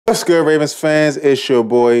What's good, Ravens fans? It's your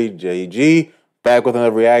boy JG back with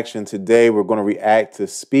another reaction. Today, we're going to react to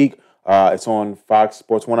Speak. It's on Fox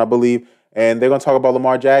Sports 1, I believe, and they're going to talk about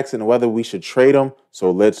Lamar Jackson and whether we should trade him.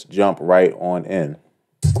 So let's jump right on in.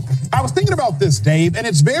 I was thinking about this, Dave, and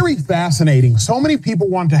it's very fascinating. So many people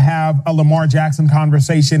want to have a Lamar Jackson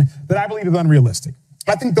conversation that I believe is unrealistic.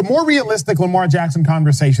 I think the more realistic Lamar Jackson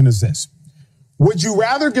conversation is this. Would you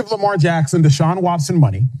rather give Lamar Jackson Deshaun Watson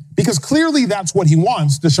money? Because clearly that's what he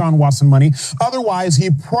wants, Deshaun Watson money. Otherwise, he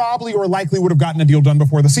probably or likely would have gotten a deal done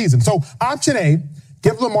before the season. So option A,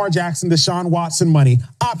 give Lamar Jackson Deshaun Watson money.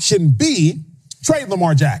 Option B, trade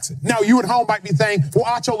Lamar Jackson. Now, you at home might be saying, well,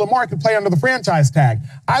 Acho, Lamar could play under the franchise tag.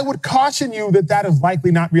 I would caution you that that is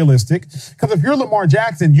likely not realistic, because if you're Lamar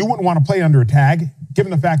Jackson, you wouldn't want to play under a tag,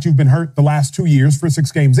 given the fact you've been hurt the last 2 years for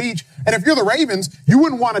 6 games each. And if you're the Ravens, you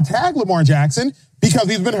wouldn't want to tag Lamar Jackson because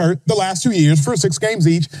he's been hurt the last 2 years for 6 games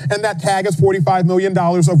each, and that tag is $45 million,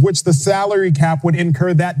 of which the salary cap would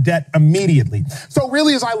incur that debt immediately. So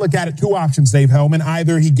really, as I look at it, 2 options, Dave Hellman.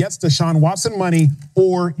 Either he gets Deshaun Watson money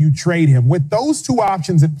or you trade him. With those 2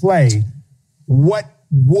 options at play, what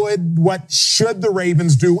should the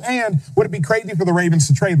Ravens do? And would it be crazy for the Ravens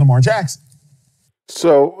to trade Lamar Jackson?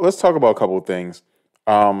 So let's talk about a couple of things.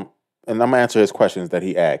 And I'm going to answer his questions that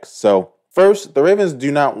he asked. So first, the Ravens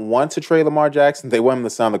do not want to trade Lamar Jackson. They want him to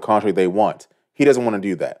sign the contract they want. He doesn't want to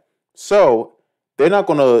do that. So they're not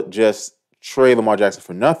going to just trade Lamar Jackson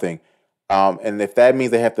for nothing. And if that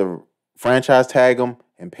means they have to franchise tag him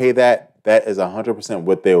and pay that, that is 100%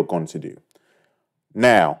 what they were going to do.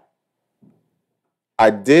 Now, I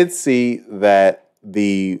did see that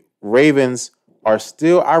the Ravens are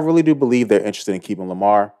still, I really do believe they're interested in keeping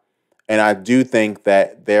Lamar. And I do think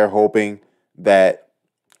that they're hoping that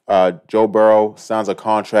Joe Burrow signs a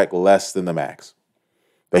contract less than the max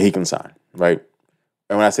that he can sign, right?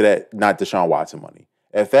 And when I say that, not Deshaun Watson money.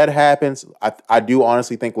 If that happens, I do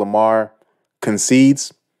honestly think Lamar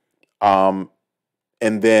concedes, and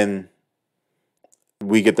then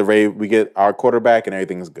we get our quarterback and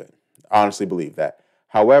everything is good. I honestly believe that.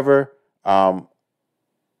 However,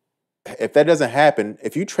 if that doesn't happen,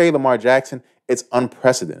 if you trade Lamar Jackson, it's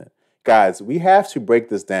unprecedented. Guys, we have to break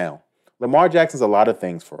this down. Lamar Jackson's a lot of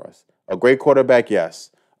things for us. A great quarterback, yes.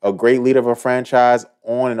 A great leader of a franchise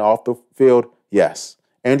on and off the field, yes.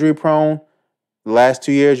 Injury prone, the last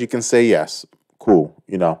 2 years, you can say yes. Cool,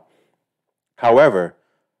 However,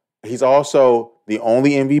 he's also the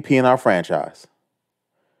only MVP in our franchise.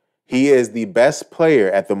 He is the best player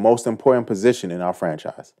at the most important position in our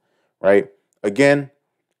franchise, right? Again,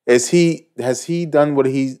 has he done what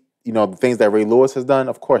the things that Ray Lewis has done?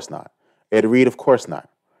 Of course not. Ed Reed, of course not.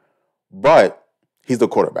 But he's the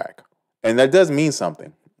quarterback. And that does mean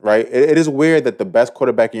something, right? It is weird that the best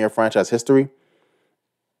quarterback in your franchise history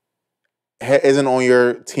isn't on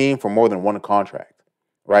your team for more than one contract,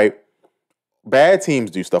 right? Bad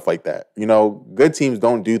teams do stuff like that. Good teams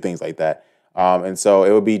don't do things like that. And so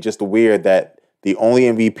it would be just weird that the only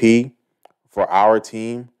MVP for our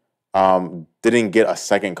team didn't get a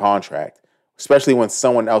second contract, especially when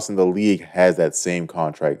someone else in the league has that same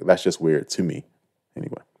contract. That's just weird to me.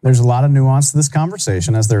 Anyway. There's a lot of nuance to this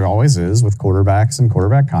conversation, as there always is with quarterbacks and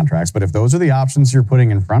quarterback contracts. But if those are the options you're putting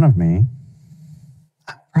in front of me,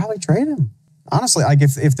 I'd probably trade him. Honestly, like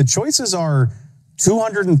if the choices are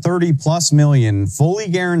 $230+ million fully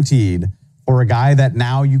guaranteed for a guy that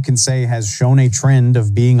now you can say has shown a trend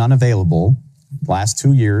of being unavailable last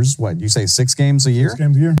 2 years, what you say, 6 games a year? 6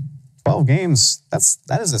 games a year. 12 games,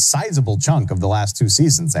 that is a sizable chunk of the last 2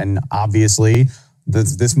 seasons. And obviously,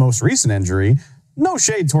 this most recent injury, no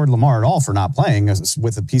shade toward Lamar at all for not playing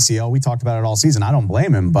with the PCL. We talked about it all season. I don't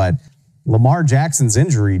blame him, but Lamar Jackson's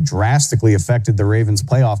injury drastically affected the Ravens'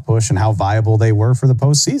 playoff push and how viable they were for the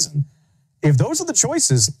postseason. If those are the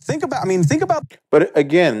choices, think about. But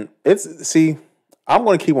again, I'm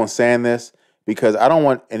going to keep on saying this because I don't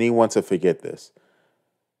want anyone to forget this.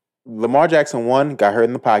 Lamar Jackson, got hurt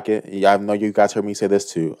in the pocket. I know you guys heard me say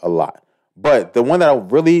this too a lot. But the one that I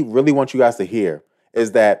really, really want you guys to hear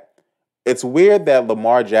is that it's weird that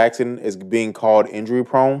Lamar Jackson is being called injury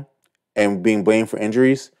prone and being blamed for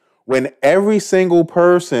injuries when every single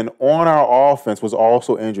person on our offense was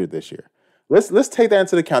also injured this year. Let's take that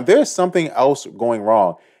into account. There's something else going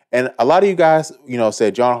wrong. And a lot of you guys,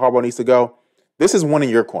 said John Harbaugh needs to go. This is one in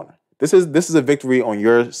your corner. This is a victory on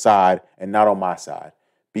your side and not on my side.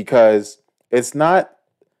 Because it's not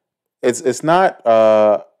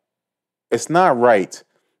right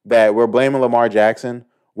that we're blaming Lamar Jackson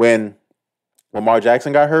when Lamar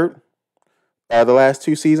Jackson got hurt the last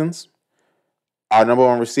 2 seasons. Our number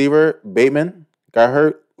 1 receiver, Bateman, got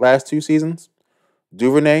hurt last 2 seasons.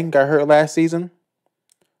 Duvernay got hurt last season.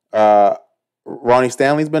 Ronnie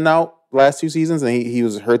Stanley's been out the last 2 seasons, and he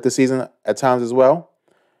was hurt this season at times as well.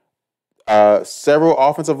 Several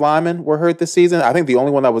offensive linemen were hurt this season. I think the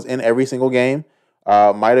only one that was in every single game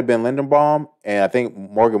might have been Lindenbaum, and I think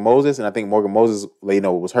Morgan Moses. And I think Morgan Moses,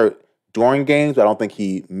 was hurt during games, but I don't think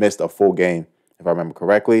he missed a full game, if I remember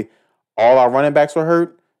correctly. All our running backs were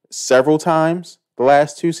hurt several times the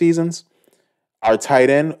last 2 seasons. Our tight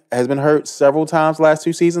end has been hurt several times the last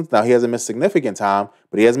 2 seasons. Now, he hasn't missed significant time,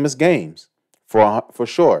 but he hasn't missed games for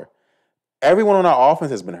sure. Everyone on our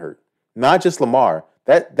offense has been hurt, not just Lamar.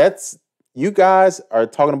 That's you guys are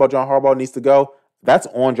talking about John Harbaugh needs to go. That's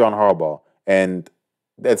on John Harbaugh, and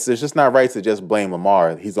it's just not right to just blame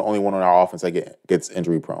Lamar. He's the only one on our offense that gets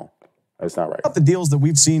injury prone. That's not right. About the deals that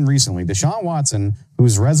we've seen recently, Deshaun Watson,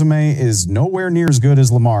 whose resume is nowhere near as good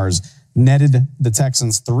as Lamar's, netted the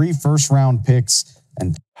Texans 3 first-round picks.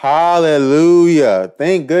 And hallelujah.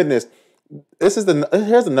 Thank goodness. Here's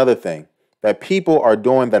another thing that people are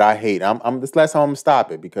doing that I hate. This last time I'm going to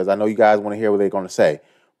stop it because I know you guys want to hear what they're going to say.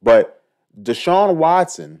 But Deshaun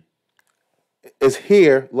Watson is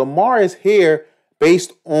here. Lamar is here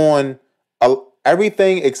based on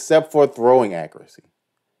everything except for throwing accuracy.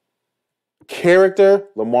 Character,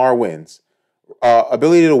 Lamar wins.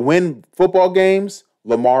 Ability to win football games,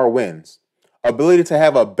 Lamar wins. Ability to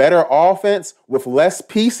have a better offense with less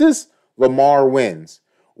pieces, Lamar wins.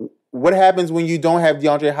 What happens when you don't have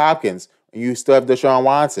DeAndre Hopkins and you still have Deshaun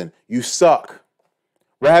Watson? You suck.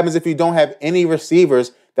 What happens if you don't have any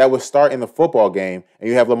receivers that would start in the football game and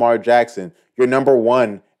you have Lamar Jackson? You're number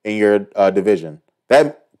 1 in your division.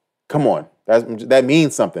 Come on. That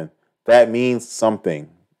means something. That means something.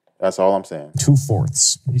 That's all I'm saying.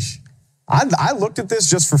 2/4. I looked at this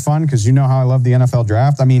just for fun because you know how I love the NFL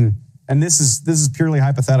draft. I mean, and this is purely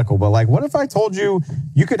hypothetical, but like, what if I told you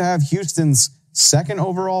you could have Houston's 2nd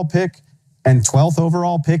overall pick and 12th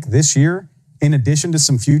overall pick this year, in addition to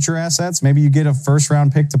some future assets? Maybe you get a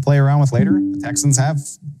 1st-round pick to play around with later. The Texans have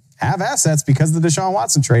assets because of the Deshaun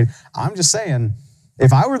Watson trade. I'm just saying,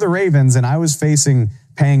 if I were the Ravens and I was paying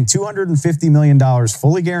 $250 million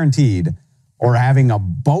fully guaranteed, or having a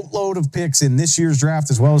boatload of picks in this year's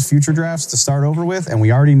draft as well as future drafts to start over with, and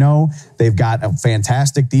we already know they've got a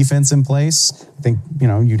fantastic defense in place, I think,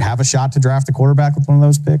 you'd have a shot to draft a quarterback with one of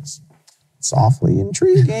those picks. It's awfully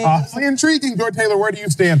intriguing. Awfully intriguing. George Taylor, where do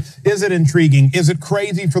you stand? Is it intriguing? Is it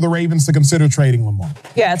crazy for the Ravens to consider trading Lamar?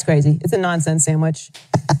 Yeah, it's crazy. It's a nonsense sandwich.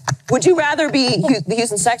 Would you rather be the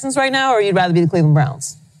Houston Texans right now, or you'd rather be the Cleveland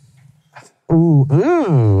Browns?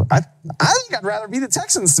 I think I'd rather be the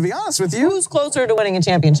Texans, to be honest with you. Who's closer to winning a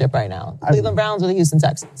championship right now? The Cleveland Browns or the Houston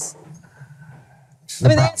Texans? The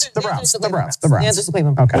Browns. The answer is the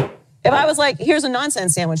Cleveland Browns. Okay. If I was like, here's a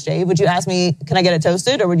nonsense sandwich, Dave, would you ask me, can I get it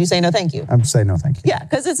toasted, or would you say no thank you? I'd say no thank you. Yeah,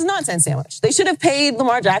 because it's a nonsense sandwich. They should have paid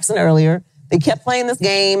Lamar Jackson earlier. They kept playing this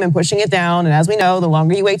game and pushing it down, and as we know, the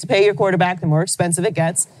longer you wait to pay your quarterback, the more expensive it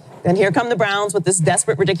gets. Then here come the Browns with this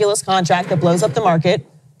desperate, ridiculous contract that blows up the market.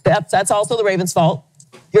 That's also the Ravens' fault.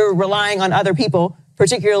 You're relying on other people,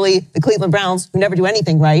 particularly the Cleveland Browns, who never do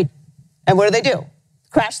anything right. And what do?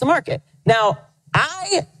 Crash the market. Now,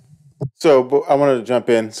 So I wanted to jump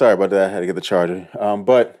in. Sorry about that. I had to get the charger.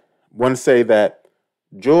 But want to say that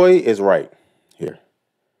Joy is right here.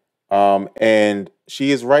 And she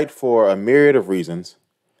is right for a myriad of reasons.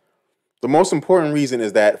 The most important reason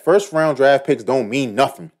is that 1st-round draft picks don't mean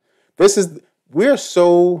nothing. We're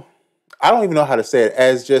so... I don't even know how to say it.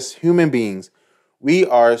 As just human beings, we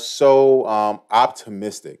are so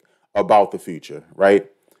optimistic about the future, right?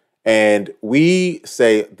 And we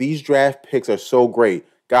say these draft picks are so great.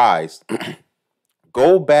 Guys,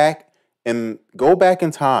 go back in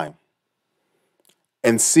time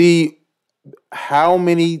and see how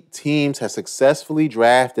many teams have successfully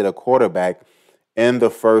drafted a quarterback in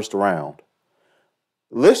the 1st round.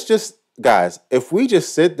 Guys, if we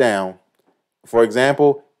just sit down, for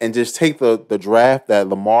example, and just take the draft that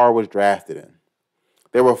Lamar was drafted in.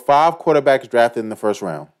 There were 5 quarterbacks drafted in the 1st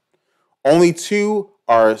round. Only 2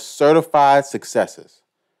 are certified successes,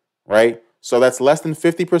 right? So that's less than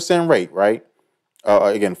 50% rate, right?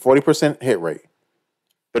 Again, 40% hit rate.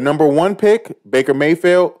 The number 1 pick, Baker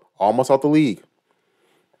Mayfield, almost out the league.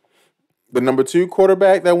 The number 2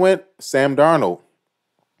 quarterback that went, Sam Darnold.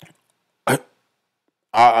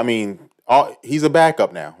 He's a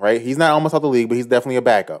backup now, right? He's not almost out the league, but he's definitely a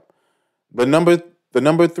backup. The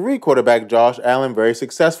number 3 quarterback, Josh Allen, very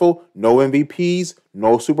successful. No MVPs,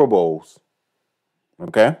 no Super Bowls.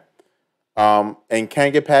 Okay? And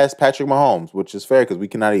can't get past Patrick Mahomes, which is fair because we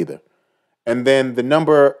cannot either. And then the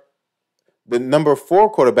number 4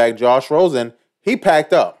 quarterback, Josh Rosen, he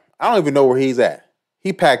packed up. I don't even know where he's at.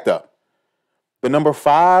 He packed up. The number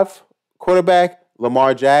 5 quarterback,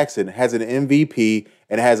 Lamar Jackson, has an MVP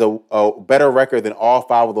and has a better record than all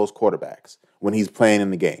 5 of those quarterbacks when he's playing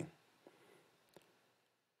in the game.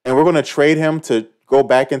 And we're going to trade him to go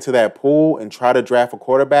back into that pool and try to draft a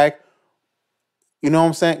quarterback. You know what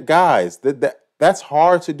I'm saying? Guys, that's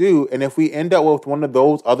hard to do. And if we end up with one of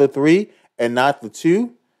those other 3 and not the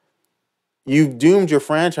 2, you've doomed your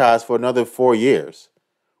franchise for another 4 years.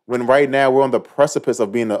 When right now we're on the precipice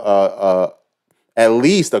of being at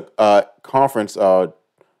least a conference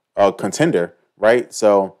contender, right?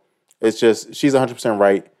 So it's just, she's 100%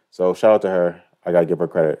 right. So shout out to her. I got to give her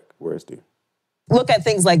credit where it's due. Look at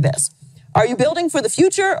things like this. Are you building for the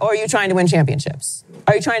future or are you trying to win championships?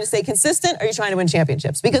 Are you trying to stay consistent or are you trying to win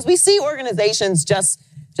championships? Because we see organizations just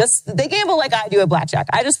they gamble like I do at blackjack.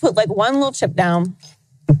 I just put like one little chip down.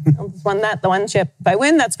 The one chip. If I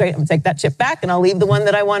win, that's great. I'm gonna take that chip back and I'll leave the one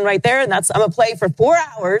that I won right there. And I'm gonna play for 4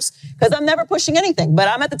 hours because I'm never pushing anything. But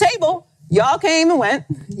I'm at the table. Y'all came and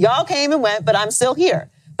went, but I'm still here.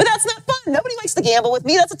 But that's not fun. Nobody likes to gamble with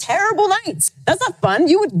me. That's a terrible night. That's not fun.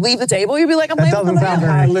 You would leave the table. You'd be like, I'm playing with somebody else.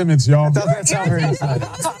 High limits, y'all. That doesn't sound very exciting.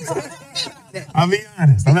 I'll be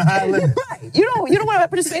honest. I'm a high limit. Right. You don't want to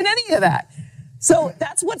participate in any of that. So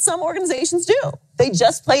that's what some organizations do. They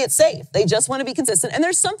just play it safe. They just want to be consistent. And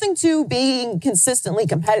there's something to being consistently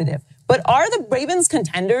competitive. But are the Ravens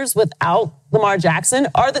contenders without Lamar Jackson?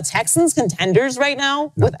 Are the Texans contenders right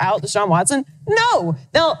now without Deshaun Watson? No.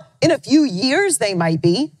 Now, in a few years, they might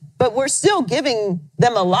be. But we're still giving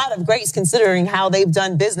them a lot of grace considering how they've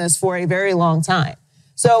done business for a very long time.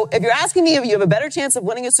 So if you're asking me if you have a better chance of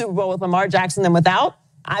winning a Super Bowl with Lamar Jackson than without,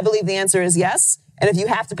 I believe the answer is yes. And if you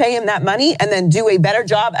have to pay him that money and then do a better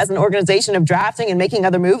job as an organization of drafting and making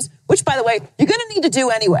other moves, which, by the way, you're going to need to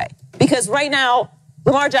do anyway. Because right now,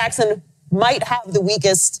 Lamar Jackson might have the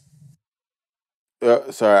weakest.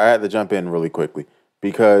 Sorry, I had to jump in really quickly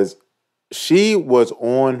because she was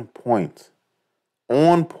on point.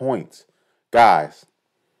 On point. Guys,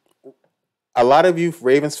 a lot of you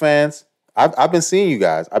Ravens fans, I've been seeing you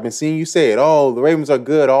guys. I've been seeing you say it. Oh, the Ravens are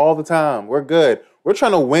good all the time. We're good. We're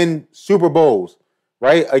trying to win Super Bowls.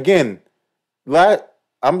 Right? Again,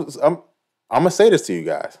 I'm gonna say this to you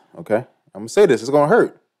guys, okay? I'm gonna say this. It's gonna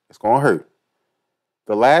hurt. It's gonna hurt.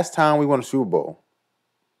 The last time we won a Super Bowl,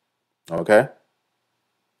 okay,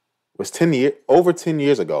 was over 10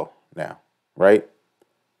 years ago now, right?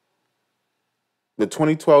 The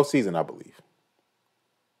 2012 season, I believe.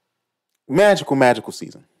 Magical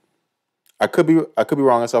season. I could be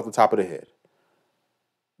wrong. It's off the top of the head,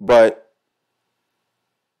 but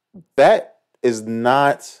that is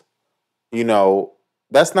not,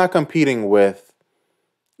 that's not competing with,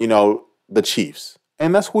 the Chiefs.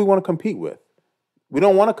 And that's who we want to compete with. We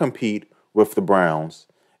don't want to compete with the Browns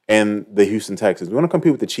and the Houston Texans. We want to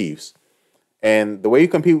compete with the Chiefs. And the way you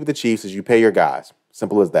compete with the Chiefs is you pay your guys.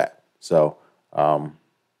 Simple as that. So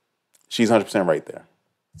she's 100% right there.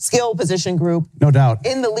 Skill position group. No doubt.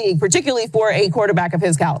 In the league, particularly for a quarterback of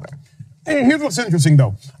his caliber. And here's what's interesting,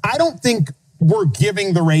 though. I don't think we're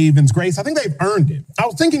giving the Ravens grace. I think they've earned it. I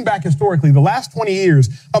was thinking back historically, the last 20 years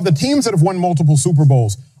of the teams that have won multiple Super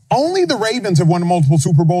Bowls, only the Ravens have won multiple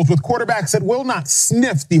Super Bowls with quarterbacks that will not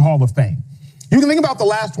sniff the Hall of Fame. You can think about the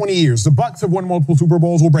last 20 years. The Bucs have won multiple Super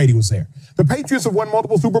Bowls. Well, Brady was there. The Patriots have won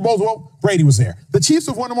multiple Super Bowls. Well, Brady was there. The Chiefs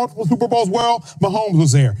have won multiple Super Bowls. Well, Mahomes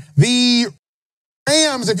was there. The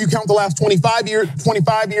Rams, if you count the last 25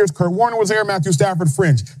 years, Kurt Warner was there, Matthew Stafford,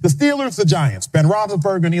 Fringe. The Steelers, the Giants, Ben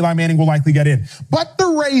Roethlisberger and Eli Manning will likely get in. But the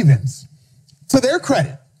Ravens, to their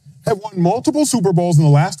credit, have won multiple Super Bowls in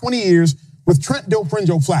the last 20 years with Trent Dilfer and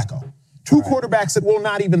Joe Flacco. Two quarterbacks that will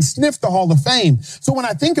not even sniff the Hall of Fame. So when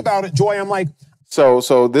I think about it, Joy, I'm like... So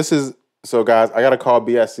guys, I got to call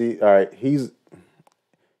BSC. All right, he's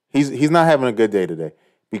not having a good day today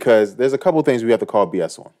because there's a couple of things we have to call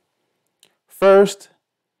BS on. First,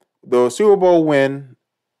 the Super Bowl win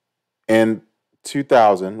in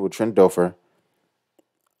 2000 with Trent Dilfer.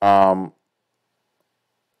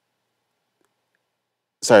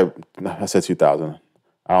 Sorry, I said 2000.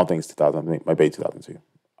 I don't think it's 2000. I think it might be 2002.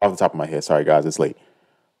 Off the top of my head. Sorry, guys. It's late.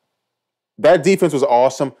 That defense was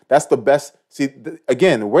awesome. That's the best. See,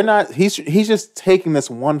 again, we're not. He's just taking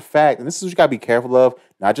this one fact, and this is what you got to be careful of,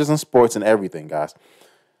 not just in sports and everything, guys.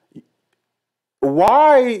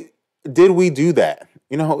 Why did we do that?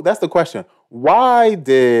 That's the question. Why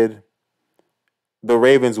did the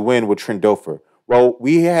Ravens win with Trent Dilfer? Well,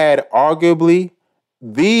 we had arguably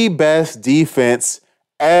the best defense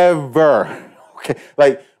ever. Okay,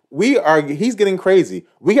 he's getting crazy.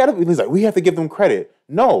 We have to give them credit.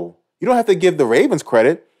 No, you don't have to give the Ravens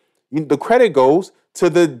credit. The credit goes to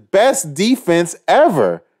the best defense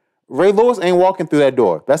ever. Ray Lewis ain't walking through that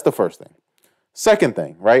door. That's the first thing. Second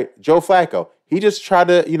thing, right? Joe Flacco. He just tried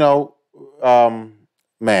to,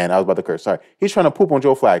 man, I was about to curse. Sorry. He's trying to poop on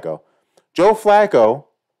Joe Flacco. Joe Flacco,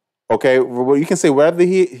 okay, you can say whatever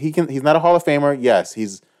he can. He's not a Hall of Famer. Yes.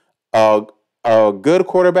 He's a good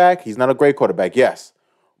quarterback. He's not a great quarterback. Yes.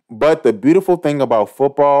 But the beautiful thing about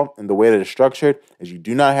football and the way that it's structured is you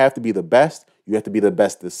do not have to be the best. You have to be the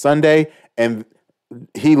best this Sunday. And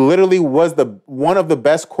he literally was one of the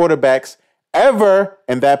best quarterbacks ever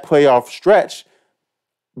in that playoff stretch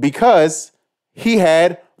because he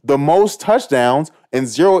had the most touchdowns and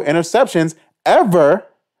 0 interceptions ever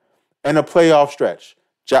in a playoff stretch,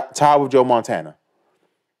 tied with Joe Montana.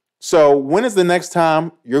 So when is the next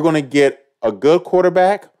time you're going to get a good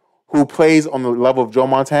quarterback who plays on the level of Joe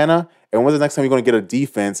Montana? And when's the next time you're going to get a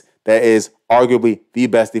defense that is arguably the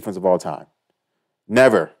best defense of all time?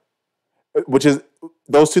 Never. Which is,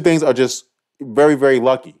 those two things are just very, very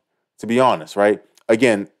lucky, to be honest, right?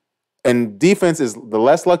 Again, and defense is the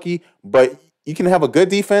less lucky, but you can have a good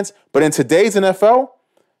defense. But in today's NFL,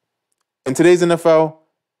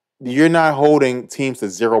 you're not holding teams to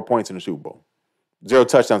 0 points in the Super Bowl. 0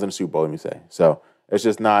 touchdowns in the Super Bowl, let me say. So it's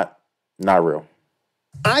just not real.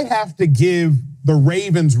 I have to give the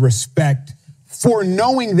Ravens respect for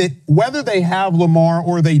knowing that whether they have Lamar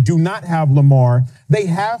or they do not have Lamar, they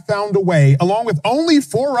have found a way, along with only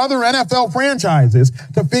 4 other NFL franchises,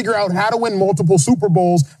 to figure out how to win multiple Super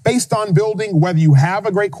Bowls based on building whether you have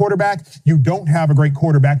a great quarterback, you don't have a great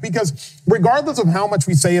quarterback. Because regardless of how much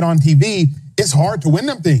we say it on TV, it's hard to win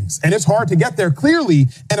them things, and it's hard to get there clearly.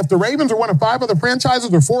 And if the Ravens are one of 5 other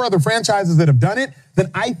franchises or 4 other franchises that have done it, then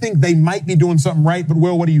I think they might be doing something right. But,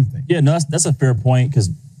 Will, what do you think? Yeah, no, that's a fair point, because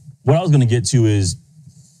what I was going to get to is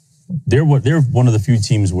they're one of the few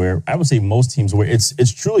teams where, I would say most teams where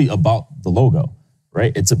it's truly about the logo,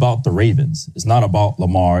 right? It's about the Ravens. It's not about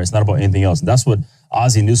Lamar. It's not about anything else. And that's what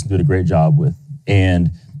Ozzie Newsome did a great job with.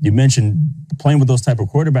 And you mentioned playing with those type of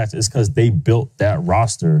quarterbacks is because they built that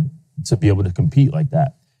roster to be able to compete like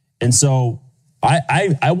that. And so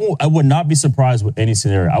I would not be surprised with any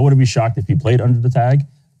scenario. I wouldn't be shocked if he played under the tag.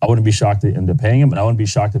 I wouldn't be shocked if they're paying him, and I wouldn't be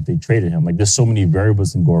shocked if they traded him. Like, there's so many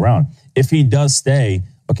variables that can go around. If he does stay,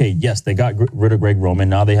 okay, yes, they got rid of Greg Roman.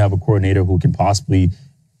 Now they have a coordinator who can possibly,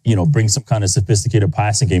 bring some kind of sophisticated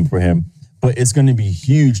passing game for him. But it's going to be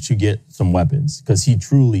huge to get some weapons because he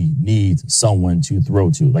truly needs someone to throw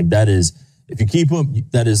to. Like, that is, if you keep him,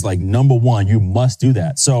 that is like number one. You must do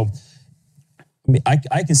that. So, I mean,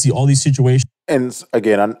 I can see all these situations. And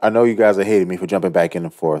again, I know you guys are hating me for jumping back in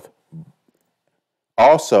and forth.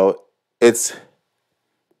 Also, it's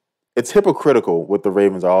hypocritical what the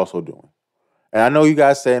Ravens are also doing. And I know you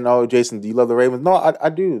guys saying, "Oh, Jason, do you love the Ravens?" No, I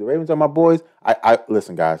do. The Ravens are my boys. I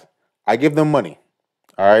listen, guys. I give them money.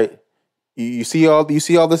 All right. You see all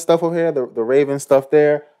this stuff over here, the Raven stuff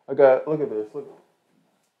there. Look at this. Look.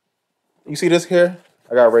 You see this here?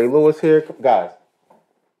 I got Ray Lewis here, guys.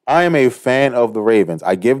 I am a fan of the Ravens.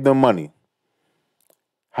 I give them money.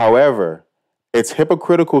 However, it's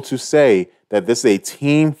hypocritical to say that this is a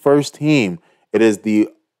team first team. It is the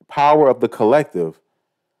power of the collective.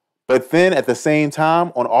 But then at the same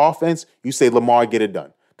time, on offense, you say, Lamar, get it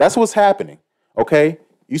done. That's what's happening, okay?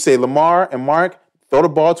 You say, Lamar and Mark, throw the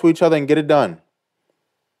ball to each other and get it done.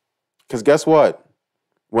 Because guess what?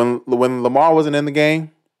 When Lamar wasn't in the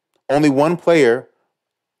game, only one player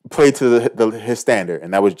played to his standard,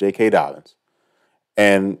 and that was J.K. Dobbins.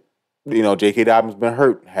 And, J.K. Dobbins has been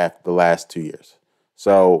hurt half the last 2 years.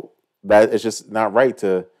 So that it's just not right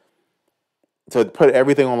to put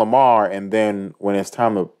everything on Lamar, and then when it's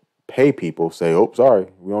time to pay people, say, "Oh, sorry,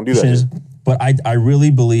 we don't do that." But I really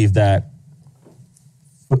believe that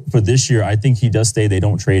for this year, I think he does stay. They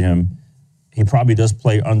don't trade him. He probably does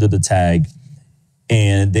play under the tag,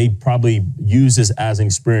 and they probably use this as an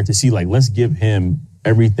experience to see, like, let's give him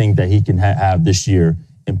everything that he can have this year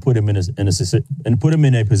and put him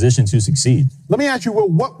in a position to succeed. Let me ask you, Will,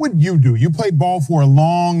 what would you do? You played ball for a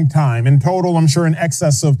long time. In total, I'm sure in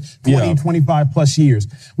excess of 25 plus years.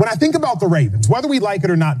 When I think about the Ravens, whether we like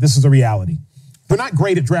it or not, this is a reality. They're not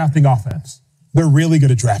great at drafting offense. They're really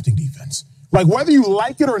good at drafting defense. Like, whether you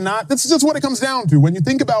like it or not, that's just what it comes down to. When you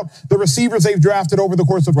think about the receivers they've drafted over the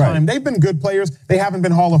course of time, they've been good players. They haven't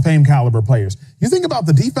been Hall of Fame caliber players. You think about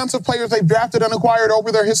the defensive players they've drafted and acquired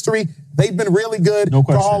over their history, they've been really good to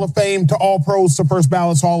Hall of Fame, to all pros, to first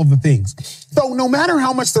ballots, all of the things. So no matter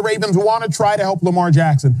how much the Ravens want to try to help Lamar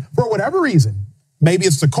Jackson, for whatever reason, maybe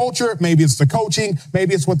it's the culture, maybe it's the coaching,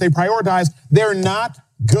 maybe it's what they prioritize, they're not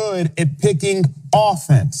good at picking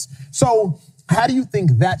offense. So how do you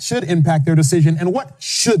think that should impact their decision, and what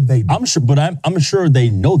should they do? I'm sure they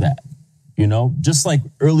know that. You know, just like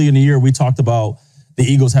early in the year, we talked about the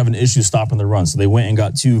Eagles having issues stopping the run. So they went and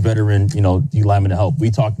got 2 veteran, D linemen to help. We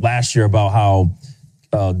talked last year about how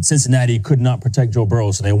Cincinnati could not protect Joe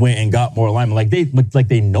Burrow. So they went and got more linemen. Like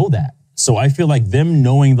they know that. So I feel like them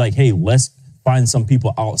knowing like, hey, let's find some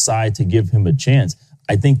people outside to give him a chance.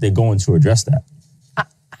 I think they're going to address that.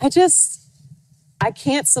 I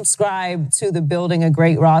can't subscribe to the building a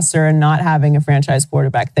great roster and not having a franchise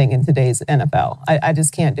quarterback thing in today's NFL. I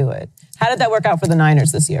just can't do it. How did that work out for the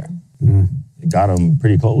Niners this year? It got them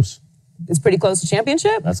pretty close. It's pretty close to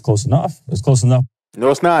championship? That's close enough. It's close enough.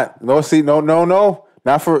 No, it's not. No, see, no.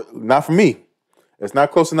 Not for me. It's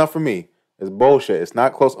not close enough for me. It's bullshit. It's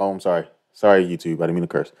not close. Oh, I'm sorry. Sorry, YouTube. I didn't mean to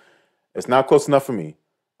curse. It's not close enough for me.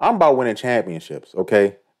 I'm about winning championships,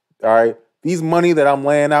 okay? All right? These money that I'm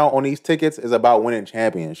laying out on these tickets is about winning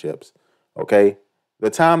championships, okay? The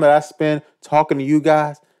time that I spend talking to you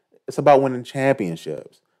guys, it's about winning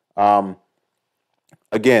championships.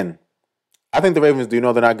 Again, I think the Ravens do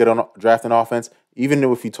know they're not good on drafting offense. Even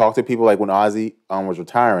if you talk to people like when Ozzie was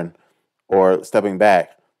retiring or stepping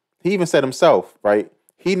back, he even said himself, right?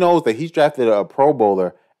 He knows that he's drafted a Pro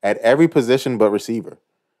Bowler at every position but receiver.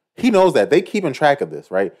 He knows that. They keeping track of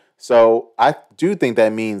this, right? So I do think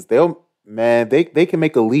that means they can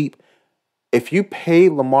make a leap. If you pay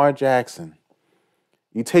Lamar Jackson,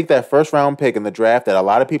 you take that first round pick in the draft that a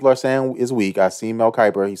lot of people are saying is weak. I seen Mel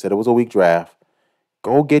Kiper. He said it was a weak draft.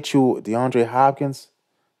 Go get you DeAndre Hopkins.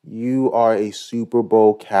 You are a Super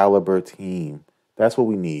Bowl caliber team. That's what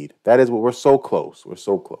we need. That is what we're so close. We're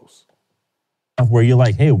so close. Where you're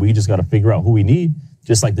like, hey, we just got to figure out who we need.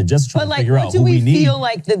 Just like the Jets trying to figure out who we need. What do we feel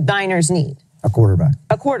like the Niners need? A quarterback.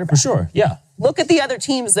 A quarterback. For sure, yeah. Look at the other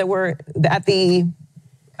teams that were at the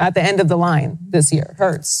end of the line this year.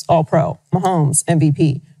 Hurts, All-Pro. Mahomes,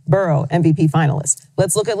 MVP. Burrow, MVP finalist.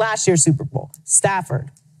 Let's look at last year's Super Bowl. Stafford,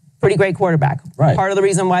 pretty great quarterback. Right. Part of the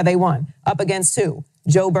reason why they won. Up against who?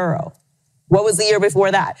 Joe Burrow. What was the year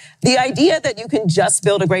before that? The idea that you can just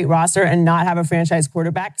build a great roster and not have a franchise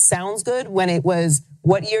quarterback sounds good when it was,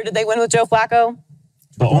 what year did they win with Joe Flacco?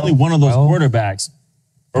 But only one of those quarterbacks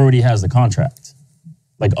already has the contract.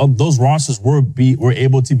 Like those rosters were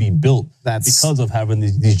able to be built because of having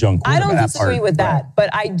these young quarterbacks. I don't disagree with that,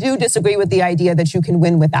 but I do disagree with the idea that you can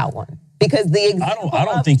win without one. Because the example I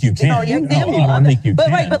don't think you can. No, the example I don't think you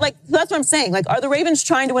can. Right, but like that's what I'm saying. Like, are the Ravens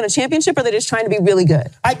trying to win a championship, or are they just trying to be really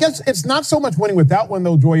good? I guess it's not so much winning without one,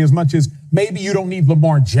 though, Joy, as much as maybe you don't need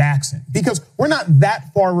Lamar Jackson. Because we're not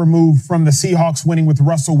that far removed from the Seahawks winning with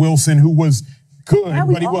Russell Wilson, who was good,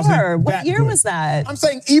 but he wasn't that What year good. Was that? I'm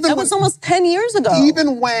saying that was almost 10 years ago.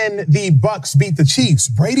 Even when the Bucks beat the Chiefs,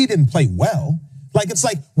 Brady didn't play well. Like, it's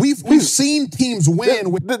like we've seen teams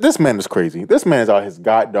win. This man is crazy. This man is out of his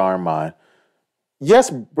goddamn mind. Yes,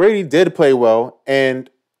 Brady did play well, and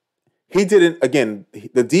he didn't. Again,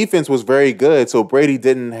 the defense was very good, so Brady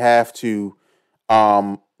didn't have to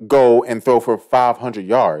go and throw for 500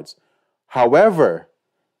 yards. However,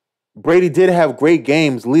 Brady did have great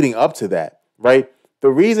games leading up to that, right? The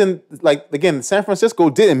reason, like, again, San Francisco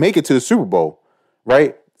didn't make it to the Super Bowl,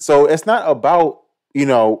 right? So it's not about,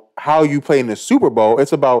 how you play in the Super Bowl.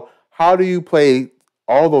 It's about how do you play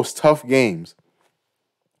all those tough games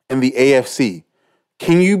in the AFC.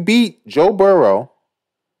 Can you beat Joe Burrow,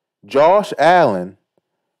 Josh Allen,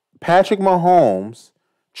 Patrick Mahomes,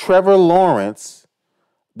 Trevor Lawrence,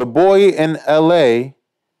 the boy in LA?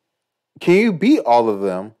 Can you beat all of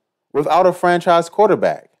them without a franchise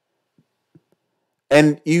quarterback?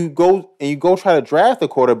 And you go try to draft a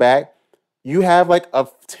quarterback, you have like a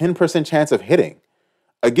 10% chance of hitting.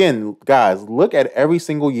 Again, guys, look at every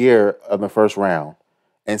single year of the first round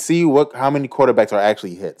and see how many quarterbacks are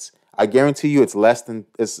actually hits. I guarantee you it's less than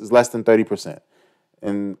 30%.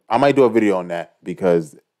 And I might do a video on that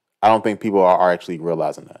because I don't think people are actually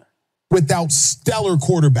realizing that. Without stellar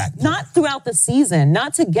quarterback. Not throughout the season,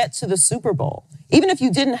 not to get to the Super Bowl. Even if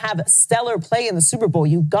you didn't have stellar play in the Super Bowl,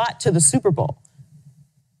 you got to the Super Bowl.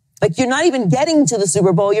 Like, you're not even getting to the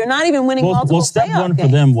Super Bowl. You're not even winning multiple playoff step one games.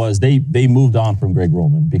 for them was they moved on from Greg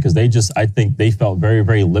Roman because I think they felt very,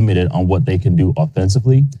 very limited on what they can do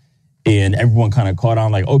offensively. And everyone kind of caught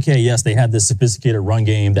on like, okay, yes, they had this sophisticated run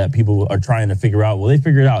game that people are trying to figure out. Well, they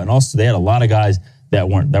figured it out. And also they had a lot of guys that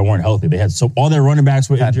weren't healthy. They had all their running backs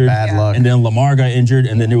were injured. Bad luck. And then Lamar got injured.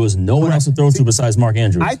 And then there was no one else to throw to besides Mark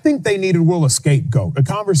Andrews. I think they needed Will a scapegoat. A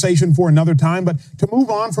conversation for another time. But to move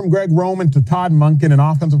on from Greg Roman to Todd Monken, an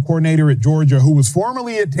offensive coordinator at Georgia who was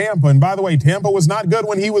formerly at Tampa. And by the way, Tampa was not good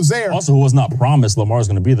when he was there. Also, who was not promised Lamar was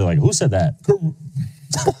going to be there. Like, who said that? To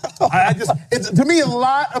me, a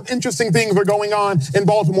lot of interesting things are going on in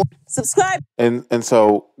Baltimore. Subscribe. And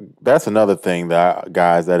so that's another thing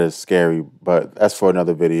guys, that is scary, but that's for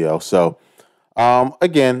another video. So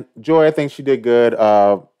again, Joy, I think she did good.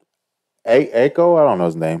 Echo, I don't know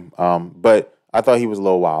his name. But I thought he was a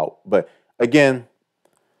little wild. But again,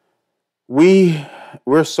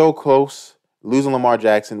 we're so close. Losing Lamar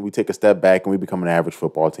Jackson, we take a step back and we become an average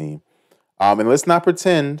football team. And let's not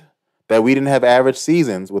pretend that we didn't have average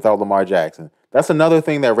seasons without Lamar Jackson. That's another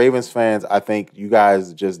thing that Ravens fans, I think you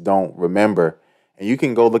guys just don't remember. And you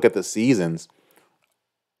can go look at the seasons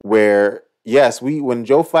where, yes, when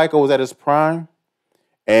Joe Flacco was at his prime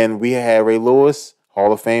and we had Ray Lewis,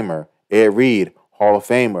 Hall of Famer, Ed Reed, Hall of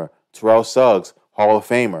Famer, Terrell Suggs, Hall of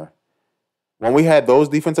Famer. When we had those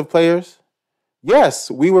defensive players, yes,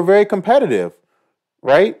 we were very competitive,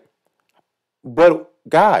 right? But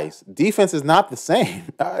guys, defense is not the same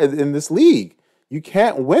in this league. You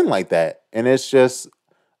can't win like that. And it's just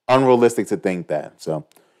unrealistic to think that. So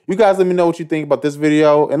you guys let me know what you think about this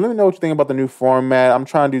video. And let me know what you think about the new format. I'm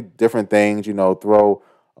trying to do different things, throw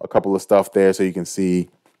a couple of stuff there so you can see,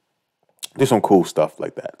 do some cool stuff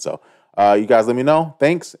like that. So you guys let me know.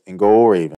 Thanks, and go Ravens.